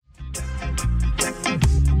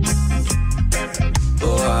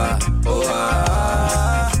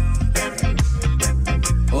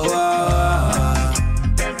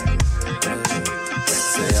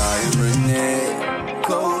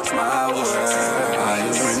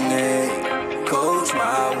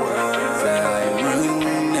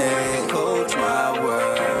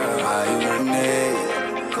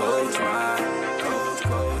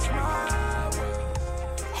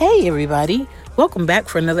Hey everybody, welcome back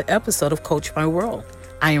for another episode of Coach My World.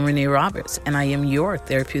 I am Renee Roberts and I am your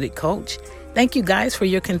therapeutic coach. Thank you guys for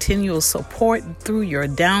your continual support through your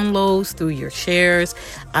downloads, through your shares.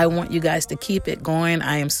 I want you guys to keep it going.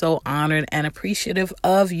 I am so honored and appreciative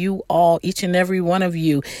of you all, each and every one of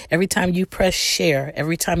you. Every time you press share,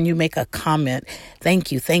 every time you make a comment,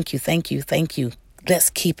 thank you.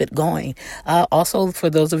 Let's keep it going. Also,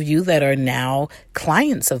 for those of you that are now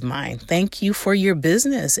clients of mine, thank you for your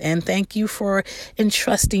business and thank you for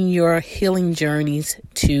entrusting your healing journeys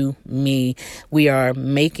to me. We are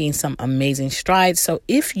making some amazing strides. So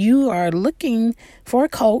if you are looking for a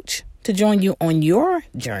coach to join you on your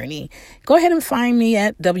journey, go ahead and find me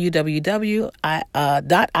at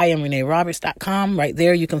www.iamreneeroberts.com. Right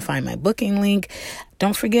there, you can find my booking link.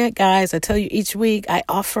 Don't forget, guys, I tell you each week, I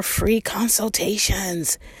offer free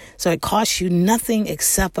consultations. So it costs you nothing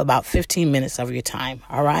except about 15 minutes of your time.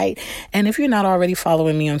 All right. And if you're not already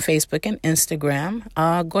following me on Facebook and Instagram,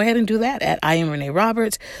 go ahead and do that at I Am Renee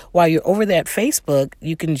Roberts. While you're over there at Facebook,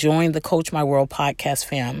 you can join the Coach My World Podcast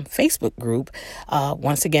Fam Facebook group.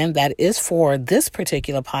 Once again, that is for this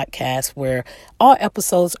particular podcast where all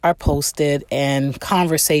episodes are posted and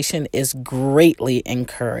conversation is greatly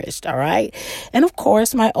encouraged. All right. And of course,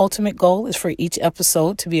 my ultimate goal is for each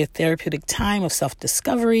episode to be a therapeutic time of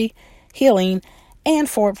self-discovery, healing, and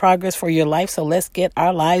forward progress for your life. So let's get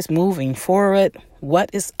our lives moving forward.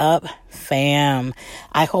 What is up, fam?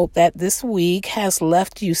 I hope that this week has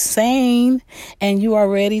left you sane and you are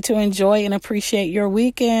ready to enjoy and appreciate your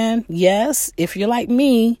weekend. Yes, if you're like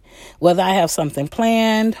me, whether I have something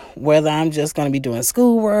planned, whether I'm just going to be doing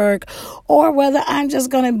schoolwork, or whether I'm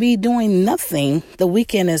just going to be doing nothing, the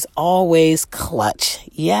weekend is always clutch.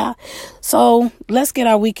 Yeah. So let's get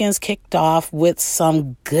our weekends kicked off with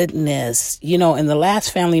some goodness. You know, in the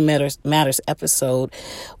last Family Matters episode,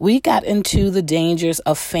 we got into the dangers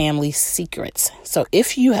of family secrets. So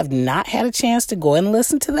if you have not had a chance to go and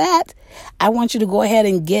listen to that, I want you to go ahead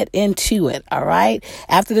and get into it. All right.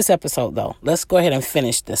 After this episode, though, let's go ahead and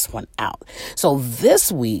finish this one out. So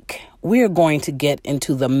this week, we're going to get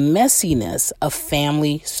into the messiness of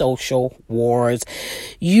family social wars.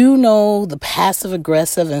 You know, the passive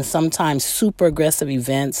aggressive and sometimes super aggressive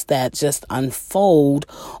events that just unfold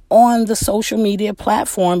on the social media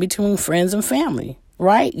platform between friends and family,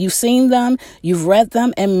 right? You've seen them, you've read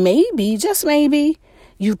them, and maybe, just maybe,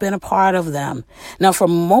 you've been a part of them. Now, for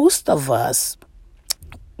most of us,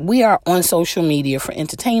 we are on social media for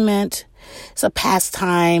entertainment. It's a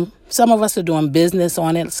pastime. Some of us are doing business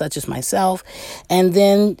on it, such as myself. And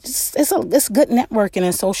then it's good networking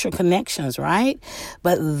and social connections, right?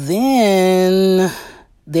 But then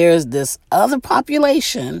there's this other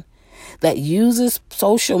population that uses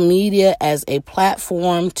social media as a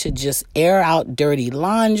platform to just air out dirty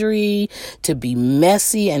laundry, to be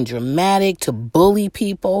messy and dramatic, to bully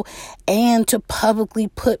people, and to publicly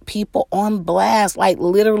put people on blast, like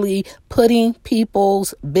literally putting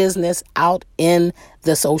people's business out in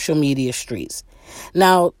the social media streets.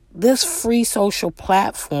 Now, this free social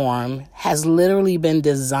platform has literally been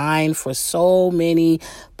designed for so many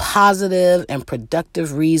positive and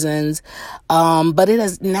productive reasons. But it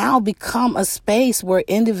has now become a space where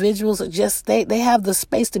individuals are just, they have the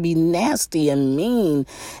space to be nasty and mean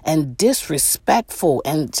and disrespectful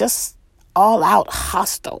and just all out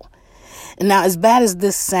hostile. And now, as bad as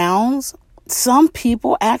this sounds, some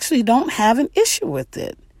people actually don't have an issue with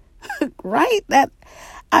it, right?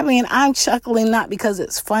 I'm chuckling not because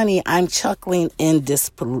it's funny. I'm chuckling in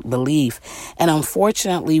disbelief. And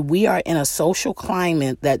unfortunately, we are in a social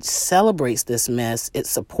climate that celebrates this mess. It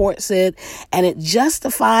supports it and it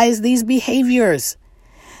justifies these behaviors.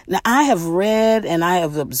 Now, I have read and I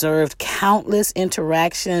have observed countless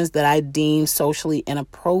interactions that I deem socially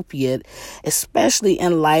inappropriate, especially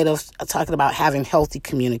in light of talking about having healthy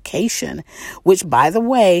communication, which, by the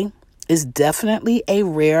way, is definitely a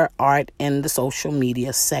rare art in the social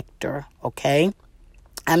media sector, okay?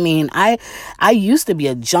 I used to be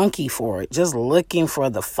a junkie for it, just looking for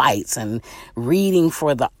the fights and reading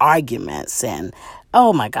for the arguments and,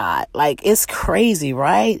 oh my God, it's crazy,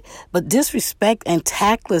 right? But disrespect and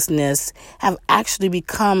tactlessness have actually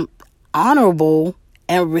become honorable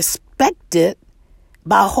and respected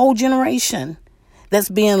by a whole generation that's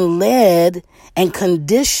being led and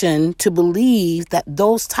conditioned to believe that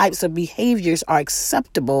those types of behaviors are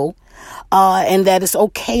acceptable and that it's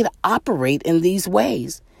okay to operate in these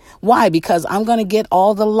ways. Why? Because I'm going to get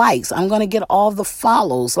all the likes. I'm going to get all the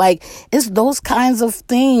follows. It's those kinds of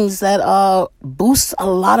things that boost a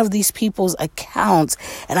lot of these people's accounts.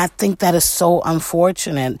 And I think that is so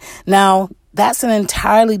unfortunate. Now, That's an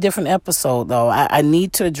entirely different episode, though. I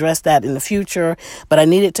need to address that in the future, but I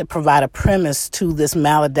needed to provide a premise to this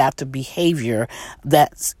maladaptive behavior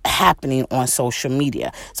that's happening on social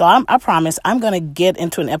media. So I promise I'm going to get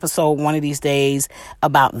into an episode one of these days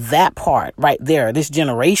about that part right there, this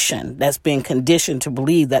generation that's been conditioned to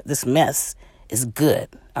believe that this mess is good.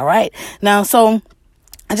 All right. Now, so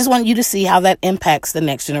I just want you to see how that impacts the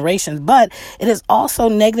next generation, but it is also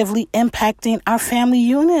negatively impacting our family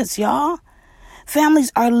units, y'all.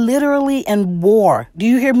 Families are literally in war. Do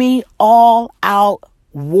you hear me? All out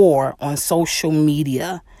war on social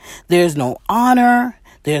media. There's no honor.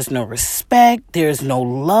 There's no respect. There's no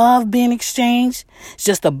love being exchanged. It's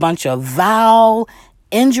just a bunch of vile,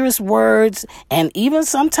 injurious words. And even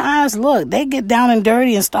sometimes, look, they get down and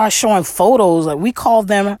dirty and start showing photos. Like we call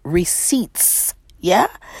them receipts. Yeah.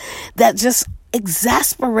 That just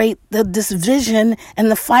exasperate the division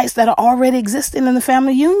and the fights that are already existing in the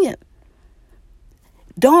family union.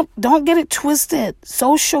 Don't get it twisted.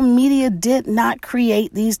 Social media did not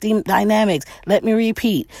create these dynamics. Let me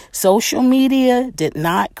repeat. Social media did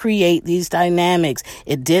not create these dynamics.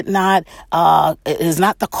 It did not, it is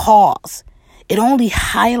not the cause. It only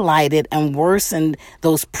highlighted and worsened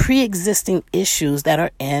those pre-existing issues that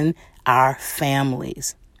are in our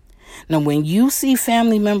families. Now, when you see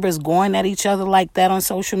family members going at each other like that on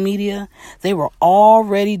social media, they were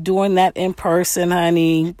already doing that in person,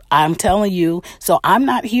 honey. I'm telling you. So I'm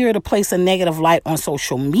not here to place a negative light on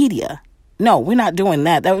social media. No, we're not doing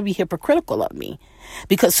that. That would be hypocritical of me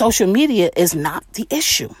because social media is not the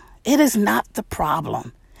issue. It is not the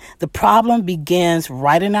problem. The problem begins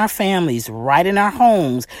right in our families, right in our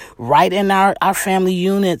homes, right in our family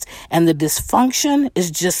units. And the dysfunction is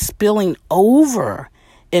just spilling over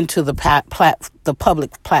into the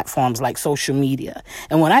public platforms like social media.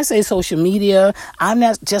 And when I say social media, I'm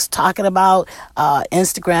not just talking about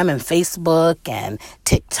Instagram and Facebook and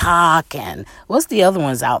TikTok and what's the other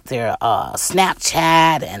ones out there?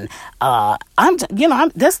 Snapchat and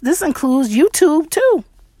this includes YouTube too.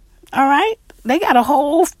 All right. They got a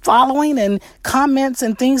whole following and comments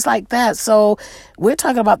and things like that. So we're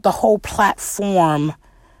talking about the whole platform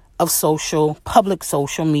of public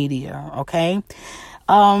social media. Okay.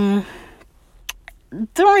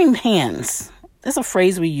 Throwing hands. That's a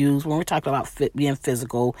phrase we use when we're talking about being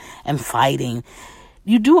physical and fighting.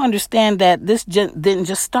 You do understand that this didn't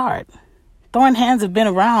just start. Throwing hands have been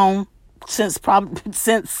around since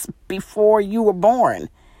before you were born.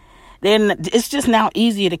 Then it's just now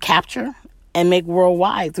easier to capture and make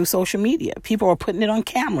worldwide through social media. People are putting it on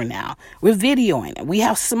camera now. We're videoing it. We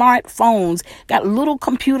have smartphones, got little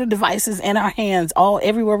computer devices in our hands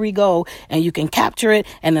everywhere we go, and you can capture it,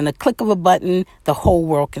 and in a click of a button, the whole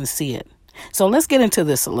world can see it. So let's get into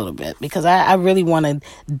this a little bit because I really want to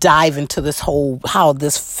dive into this how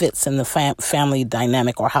this fits in the family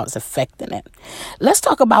dynamic or how it's affecting it. Let's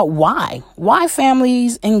talk about why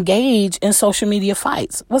families engage in social media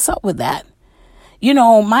fights. What's up with that?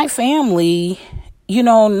 My family,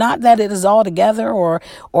 not that it is all together or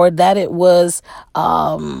that it was,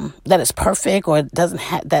 that it's perfect or it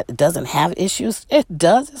doesn't have issues. It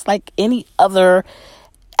does. It's like any other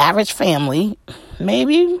average family,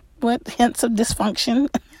 maybe with hints of dysfunction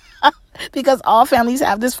because all families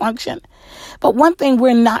have dysfunction. But one thing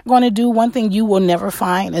we're not going to do, one thing you will never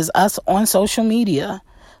find is us on social media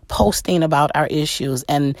posting about our issues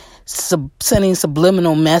and sending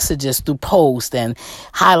subliminal messages through posts and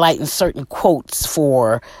highlighting certain quotes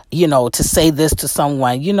for, to say this to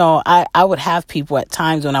someone. I would have people at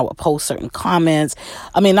times when I would post certain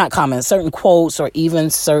certain quotes or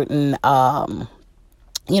even certain,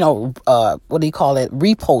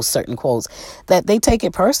 repost certain quotes that they take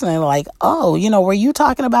it personally like, oh, were you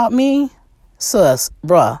talking about me? Sus,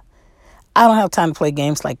 bruh. I don't have time to play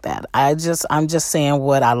games like that. I'm just saying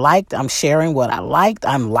what I liked. I'm sharing what I liked.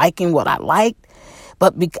 I'm liking what I liked.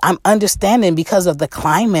 But I'm understanding because of the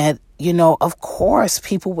climate, of course,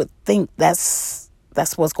 people would think that's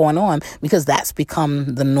what's going on because that's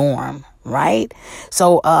become the norm, right?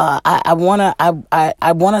 So I want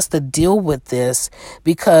us to deal with this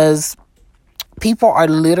because people are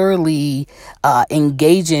literally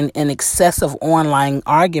engaging in excessive online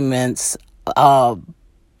arguments.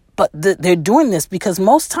 But they're doing this because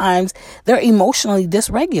most times they're emotionally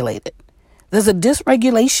dysregulated. There's a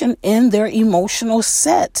dysregulation in their emotional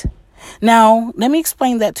set. Now, let me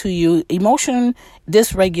explain that to you. Emotion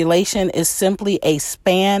dysregulation is simply a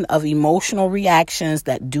span of emotional reactions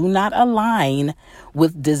that do not align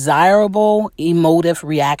with desirable emotive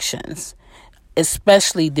reactions,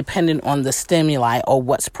 especially depending on the stimuli or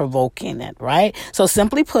what's provoking it, right? So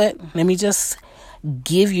simply put, let me just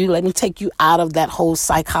let me take you out of that whole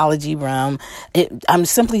psychology realm. I'm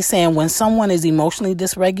simply saying when someone is emotionally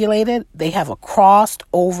dysregulated, they have crossed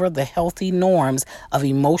over the healthy norms of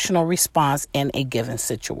emotional response in a given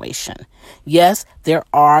situation. Yes, there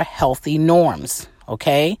are healthy norms,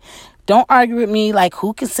 okay? Don't argue with me like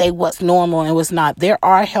who can say what's normal and what's not. There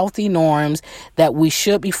are healthy norms that we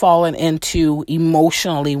should be falling into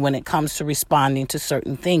emotionally when it comes to responding to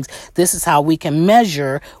certain things. This is how we can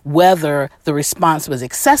measure whether the response was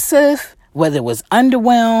excessive, whether it was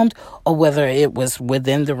underwhelmed, or whether it was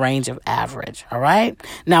within the range of average. All right.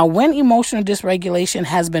 Now, when emotional dysregulation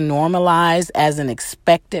has been normalized as an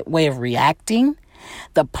expected way of reacting,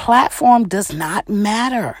 the platform does not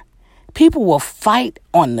matter. People will fight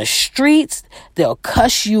on the streets. They'll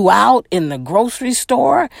cuss you out in the grocery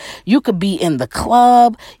store. You could be in the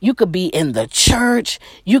club. You could be in the church.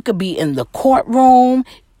 You could be in the courtroom.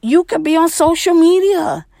 You could be on social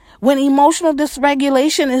media. When emotional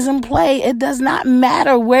dysregulation is in play, it does not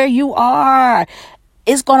matter where you are.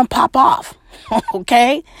 It's going to pop off.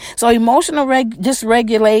 Okay? So emotional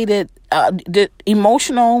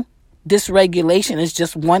dysregulation is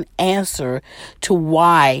just one answer to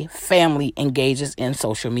why family engages in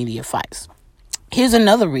social media fights. Here's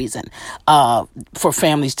another reason for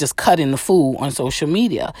families just cutting the fool on social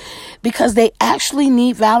media, because they actually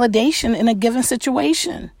need validation in a given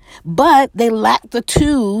situation, but they lack the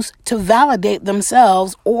tools to validate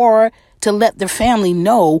themselves or to let their family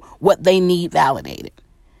know what they need validated.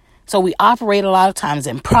 So we operate a lot of times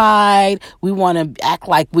in pride. We want to act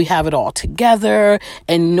like we have it all together,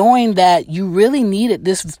 and knowing that you really needed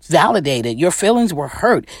this validated. Your feelings were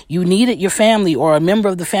hurt. You needed your family or a member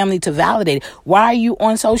of the family to validate it. Why are you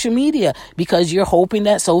on social media? Because you're hoping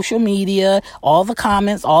that social media, all the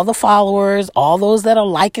comments, all the followers, all those that are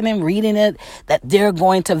liking and reading it, that they're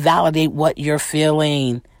going to validate what you're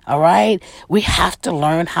feeling. All right. We have to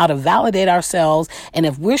learn how to validate ourselves. And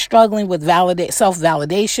if we're struggling with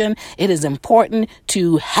self-validation, it is important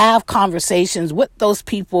to have conversations with those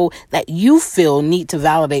people that you feel need to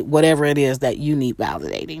validate whatever it is that you need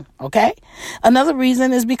validating. OK. Another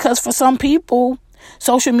reason is because for some people,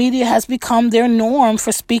 social media has become their norm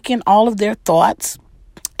for speaking all of their thoughts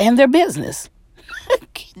and their business.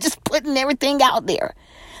 Just putting everything out there.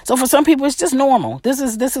 So for some people, it's just normal. This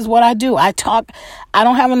is what I do. I talk. I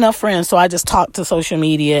don't have enough friends, so I just talk to social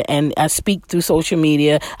media and I speak through social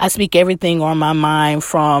media. I speak everything on my mind,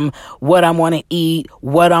 from what I want to eat,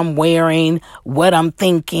 what I'm wearing, what I'm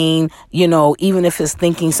thinking. You know, even if it's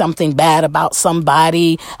thinking something bad about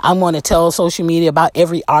somebody, I want to tell social media about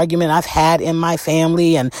every argument I've had in my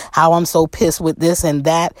family and how I'm so pissed with this and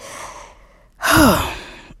that.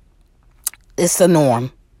 It's the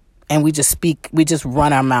norm. And we just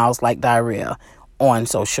run our mouths like diarrhea on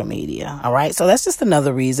social media. All right. So that's just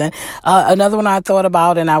another reason. Another one I thought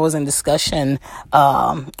about, and I was in discussion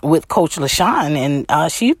with Coach LaShawn, and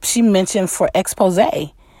she mentioned for expose.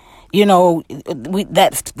 You know,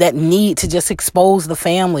 that need to just expose the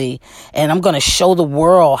family, and I'm going to show the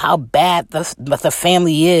world how bad the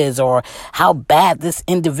family is, or how bad this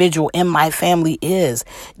individual in my family is.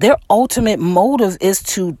 Their ultimate motive is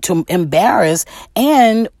to embarrass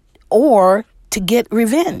or to get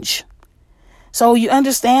revenge. So you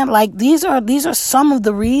understand, like, these are some of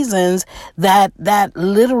the reasons that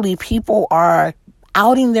literally people are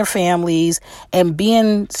outing their families and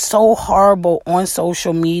being so horrible on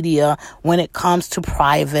social media when it comes to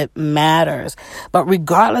private matters. But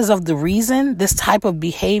regardless of the reason, this type of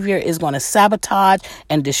behavior is going to sabotage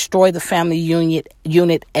and destroy the family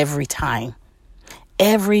unit every time.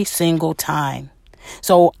 Every single time.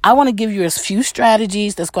 So I want to give you a few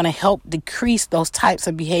strategies that's going to help decrease those types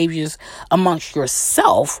of behaviors amongst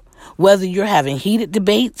yourself, whether you're having heated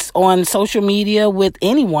debates on social media with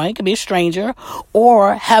anyone, it could be a stranger,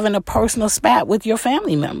 or having a personal spat with your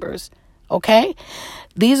family members. Okay?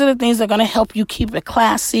 These are the things that are going to help you keep it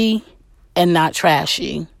classy and not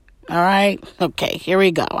trashy. All right? Okay, here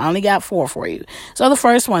we go. I only got 4 for you. So the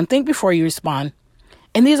first one, think before you respond.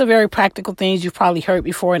 And these are very practical things you've probably heard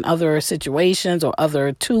before in other situations or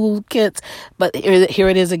other toolkits. But here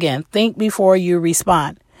it is again. Think before you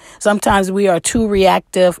respond. Sometimes we are too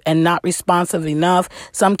reactive and not responsive enough.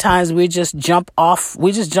 Sometimes we just jump off.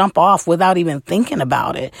 We just jump off without even thinking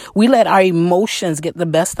about it. We let our emotions get the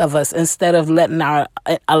best of us instead of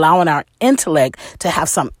allowing our intellect to have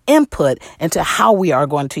some input into how we are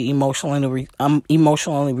going to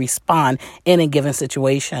emotionally respond in a given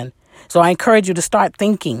situation. So I encourage you to start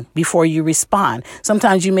thinking before you respond.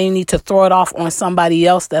 Sometimes you may need to throw it off on somebody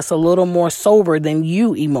else that's a little more sober than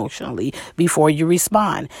you emotionally before you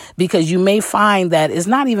respond, because you may find that it's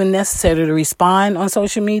not even necessary to respond on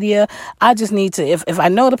social media. I just need to, if I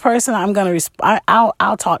know the person, I'm going to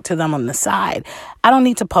I'll talk to them on the side. I don't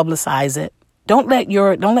need to publicize it. Don't let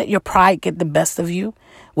your pride get the best of you,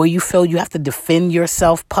 where you feel you have to defend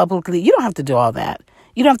yourself publicly. You don't have to do all that.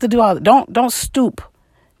 You don't have to do all that. Don't stoop.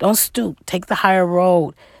 Don't stoop. Take the higher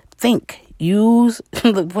road. Think. Use,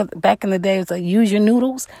 back in the day, it's like use your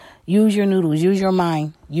noodles. Use your noodles. Use your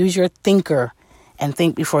mind. Use your thinker and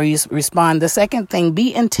think before you respond. The second thing,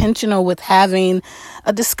 be intentional with having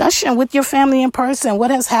a discussion with your family in person.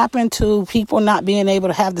 What has happened to people not being able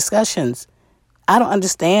to have discussions? I don't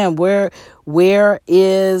understand. Where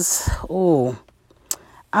is,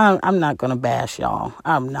 I'm not going to bash y'all.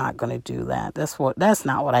 I'm not going to do that. That's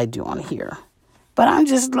not what I do on here. But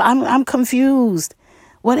I'm confused.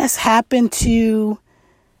 What has happened to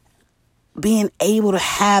being able to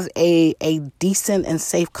have a decent and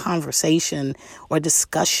safe conversation or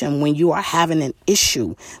discussion when you are having an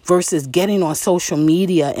issue versus getting on social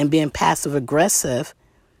media and being passive aggressive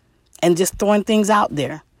and just throwing things out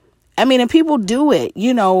there? I mean, and people do it,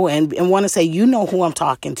 and want to say, who I'm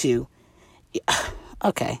talking to.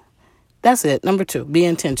 Okay, that's it. Number 2, be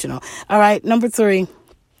intentional. All right, number 3.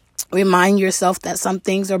 Remind yourself that some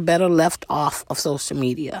things are better left off of social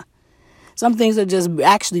media. Some things are just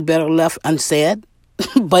actually better left unsaid,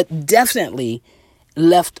 but definitely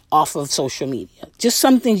left off of social media. Just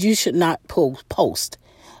some things you should not post.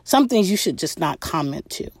 Some things you should just not comment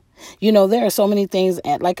to. There are so many things,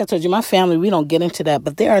 and like I told you, my family, we don't get into that,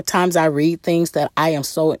 but there are times I read things that I am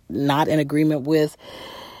so not in agreement with,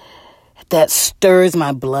 that stirs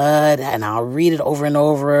my blood, and I'll read it over and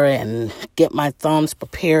over and get my thumbs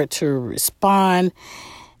prepared to respond.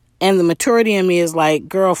 And the maturity in me is like,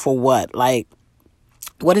 girl, for what? Like,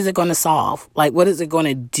 what is it going to solve? Like, what is it going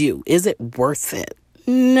to do? Is it worth it?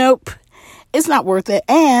 Nope, it's not worth it.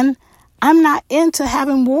 And I'm not into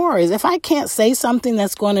having wars. If I can't say something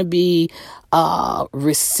that's going to be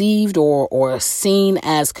received or seen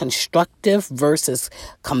as constructive versus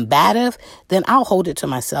combative, then I'll hold it to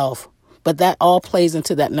myself. But that all plays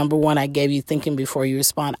into that number 1 I gave you, thinking before you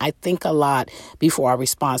respond. I think a lot before I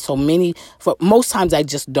respond. For most times I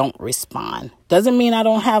just don't respond. Doesn't mean I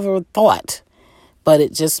don't have a thought, but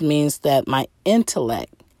it just means that my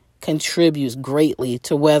intellect contributes greatly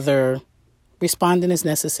to whether responding is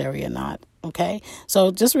necessary or not. Okay, so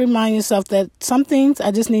just remind yourself that some things I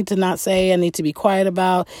just need to not say. I need to be quiet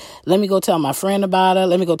about. Let me go tell my friend about it.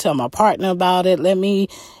 Let me go tell my partner about it. Let me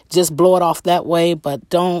just blow it off that way. But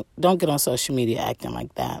don't get on social media acting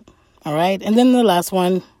like that. All right. And then the last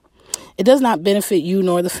one, it does not benefit you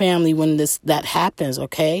nor the family when that happens.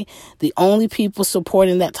 Okay, the only people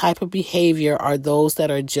supporting that type of behavior are those that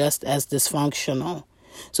are just as dysfunctional.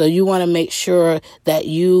 So you want to make sure that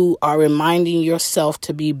you are reminding yourself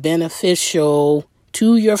to be beneficial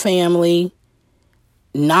to your family,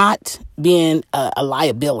 not being a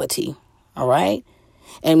liability. All right.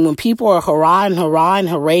 And when people are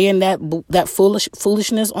hurraying that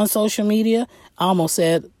foolishness on social media, I almost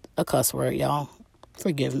said a cuss word, y'all.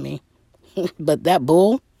 Forgive me. But that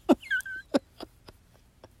bull,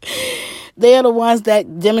 they are the ones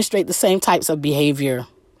that demonstrate the same types of behavior.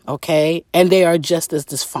 Okay. And they are just as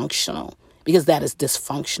dysfunctional, because that is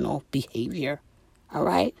dysfunctional behavior. All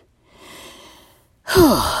right.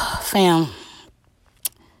 Fam,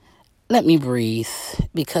 let me breathe,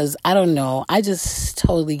 because I don't know. I just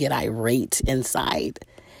totally get irate inside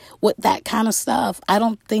with that kind of stuff. I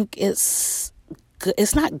don't think it's good.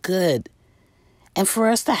 It's not good. And for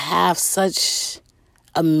us to have such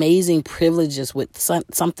amazing privileges with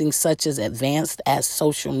something such as advanced as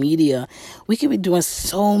social media, we could be doing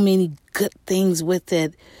so many good things with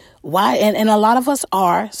it. Why? And a lot of us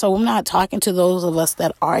are. So I'm not talking to those of us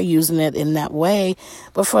that are using it in that way,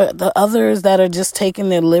 but for the others that are just taking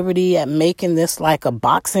their liberty at making this like a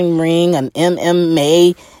boxing ring, an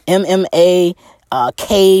MMA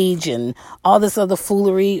cage, and all this other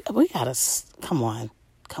foolery. We gotta come on.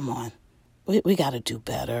 We gotta do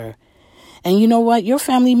better. And you know what? Your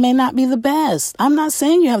family may not be the best. I'm not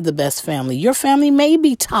saying you have the best family. Your family may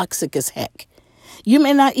be toxic as heck. You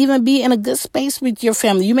may not even be in a good space with your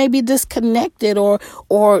family. You may be disconnected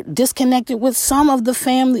or disconnected with some of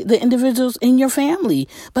the individuals in your family.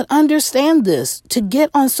 But understand this, to get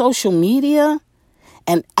on social media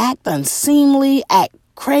and act unseemly, act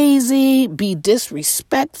crazy, be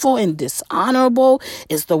disrespectful and dishonorable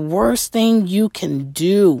is the worst thing you can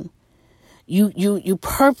do. You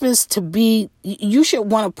purpose to be, you should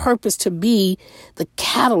want a purpose to be the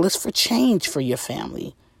catalyst for change for your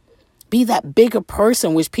family. Be that bigger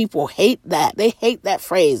person, which people hate that. They hate that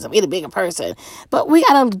phrase, be the bigger person. But we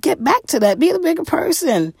got to get back to that. Be the bigger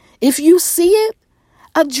person. If you see it,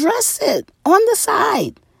 address it on the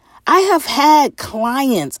side. I have had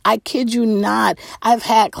clients, I kid you not, I've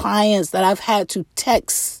had clients that I've had to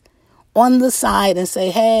text on the side and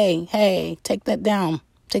say, hey, take that down.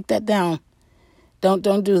 Take that down. Don't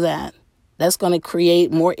do that. That's going to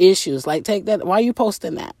create more issues. Like, take that. Why are you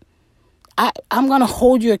posting that? I'm going to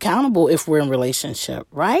hold you accountable if we're in a relationship,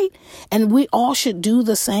 right? And we all should do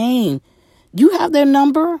the same. You have their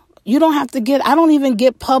number. You don't have to I don't even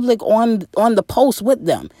get public on the post with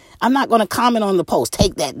them. I'm not going to comment on the post.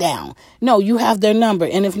 Take that down. No, you have their number.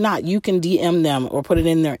 And if not, you can DM them or put it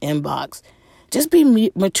in their inbox. Just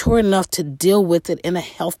be mature enough to deal with it in a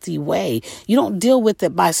healthy way. You don't deal with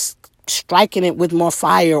it by striking it with more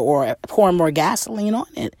fire or pouring more gasoline on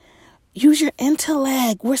it. Use your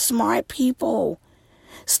intellect. We're smart people.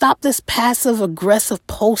 Stop this passive aggressive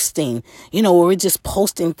posting, where we're just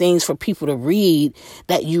posting things for people to read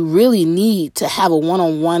that you really need to have a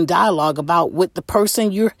one-on-one dialogue about with the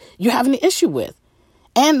person you're having an issue with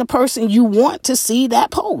and the person you want to see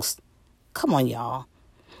that post. Come on, y'all.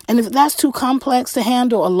 And if that's too complex to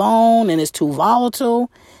handle alone and it's too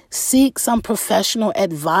volatile, seek some professional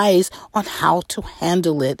advice on how to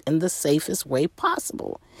handle it in the safest way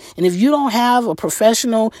possible. And if you don't have a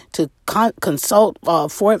professional to consult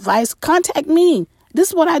for advice, contact me. This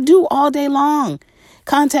is what I do all day long.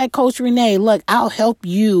 Contact Coach Renee. Look, I'll help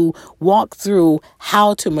you walk through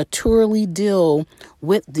how to maturely deal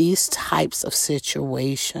with these types of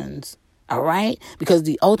situations. All right? Because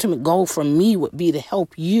the ultimate goal for me would be to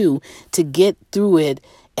help you to get through it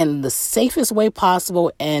in the safest way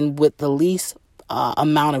possible and with the least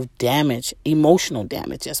amount of damage, emotional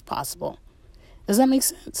damage as possible. Does that make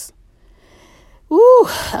sense? Ooh,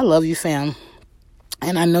 I love you, fam.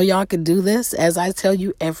 And I know y'all can do this. As I tell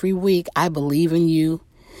you every week, I believe in you.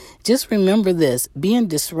 Just remember this. Being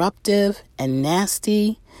disruptive and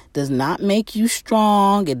nasty does not make you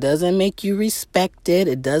strong. It doesn't make you respected.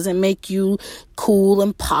 It doesn't make you cool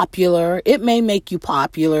and popular. It may make you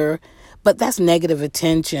popular, but that's negative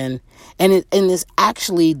attention. And it's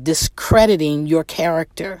actually discrediting your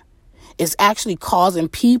character. It's actually causing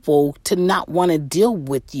people to not want to deal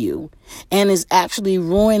with you. And is actually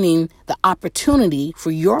ruining the opportunity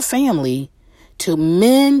for your family to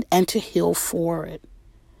mend and to heal for it.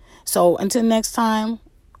 So until next time,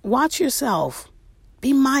 watch yourself.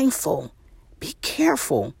 Be mindful. Be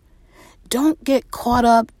careful. Don't get caught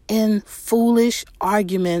up in foolish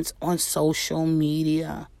arguments on social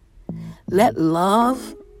media. Let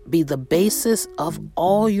love be the basis of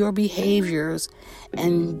all your behaviors,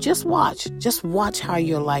 and just watch how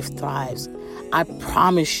your life thrives. I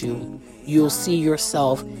promise you'll see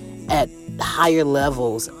yourself at higher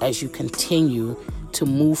levels as you continue to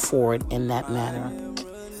move forward in that manner.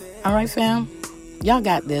 All right, fam, y'all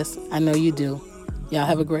got this. I know you do. Y'all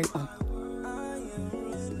have a great one.